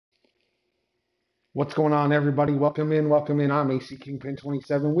What's going on, everybody? Welcome in, welcome in. I'm AC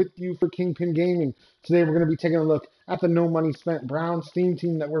Kingpin27 with you for Kingpin Gaming. Today we're going to be taking a look at the no money spent Browns theme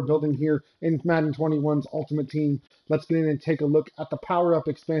team that we're building here in Madden 21's Ultimate Team. Let's get in and take a look at the power-up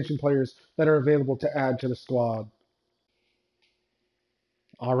expansion players that are available to add to the squad.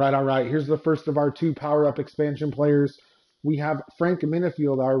 All right. Here's the first of our two power-up expansion players. We have Frank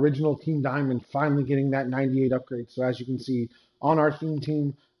Minifield, our original Team Diamond, finally getting that 98 upgrade. So as you can see on our theme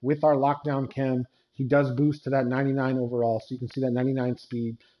team with our lockdown chem, he does boost to that 99 overall. So you can see that 99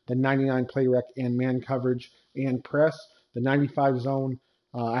 speed, the 99 play rec and man coverage and press. The 95 zone,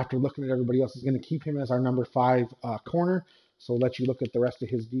 after looking at everybody else, is going to keep him as our number 5 corner. So we'll let you look at the rest of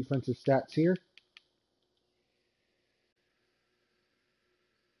his defensive stats here.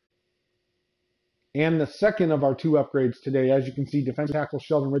 And the second of our two upgrades today, as you can see, defensive tackle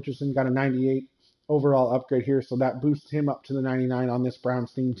Sheldon Richardson got a 98 overall upgrade here, so that boosts him up to the 99 on this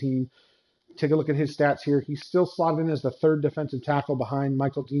Browns theme team. Take a look at his stats here. He's still slotted in as the third defensive tackle behind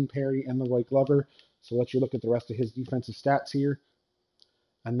Michael Dean Perry and Leroy Glover. So let you look at the rest of his defensive stats here.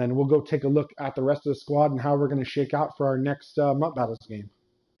 And then we'll go take a look at the rest of the squad and how we're going to shake out for our next MUT Battles game.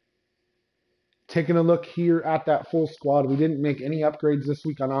 Taking a look here at that full squad, we didn't make any upgrades this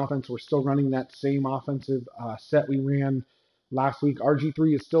week on offense. We're still running that same offensive set we ran last week.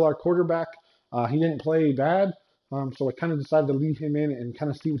 RG3 is still our quarterback. He didn't play bad, so I kind of decided to leave him in and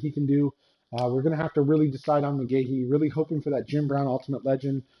kind of see what he can do. We're going to have to really decide on McGahee, really hoping for that Jim Brown Ultimate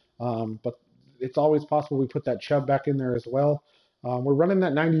Legend, but it's always possible we put that Chubb back in there as well. We're running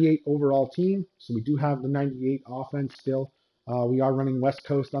that 98 overall team, so we do have the 98 offense still. We are running West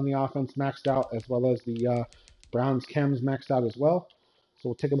Coast on the offense maxed out, as well as the Browns chems maxed out as well. So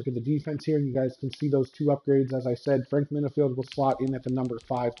we'll take a look at the defense here, and you guys can see those two upgrades. As I said, Frank Minifield will slot in at the number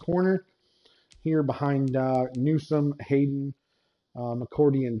 5 corner here behind Newsome, Hayden,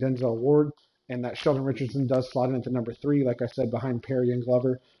 McCourty, and Denzel Ward. And that Sheldon Richardson does slot in at the number 3, like I said, behind Perry and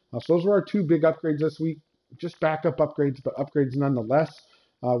Glover. So those were our two big upgrades this week. Just backup upgrades, but upgrades nonetheless.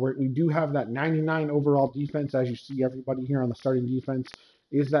 We do have that 99 overall defense, as you see everybody here on the starting defense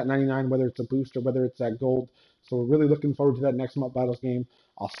is that 99, whether it's a boost or whether it's that gold. So we're really looking forward to that next MUT Battles game.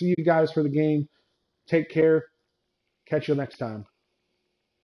 I'll see you guys for the game. Take care. Catch you next time.